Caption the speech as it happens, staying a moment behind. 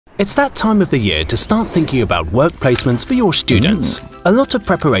It's that time of the year to start thinking about work placements for your students. A lot of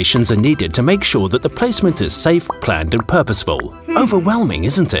preparations are needed to make sure that the placement is safe, planned and purposeful. Overwhelming,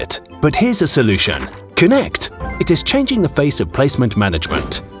 isn't it? But here's a solution. Connect. It is changing the face of placement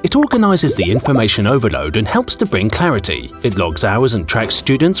management. It organizes the information overload and helps to bring clarity. It logs hours and tracks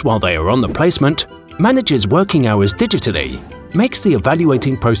students while they are on the placement, manages working hours digitally, makes the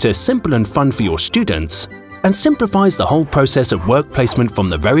evaluating process simple and fun for your students, and simplifies the whole process of work placement from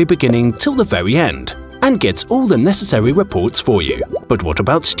the very beginning till the very end, and gets all the necessary reports for you. But what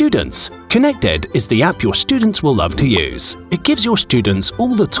about students? ConnectEd is the app your students will love to use. It gives your students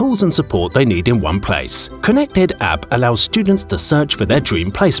all the tools and support they need in one place. ConnectEd app allows students to search for their dream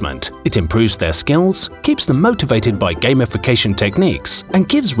placement. It improves their skills, keeps them motivated by gamification techniques, and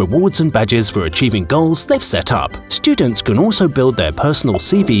gives rewards and badges for achieving goals they've set up. Students can also build their personal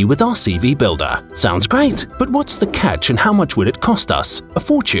CV with our CV Builder. Sounds great, but what's the catch and how much will it cost us? A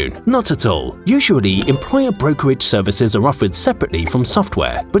fortune? Not at all. Usually, employer brokerage services are offered separately from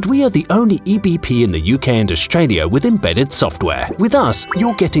software, but we are the only EBP in the UK and Australia with embedded software. With us,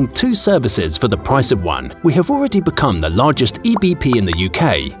 you're getting two services for the price of one. We have already become the largest EBP in the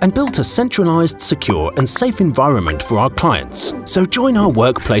UK and built a centralized, secure and safe environment for our clients. So join our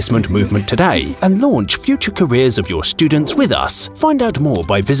work placement movement today and launch future careers of your students with us. Find out more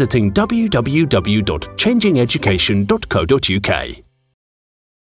by visiting www.changingeducation.co.uk.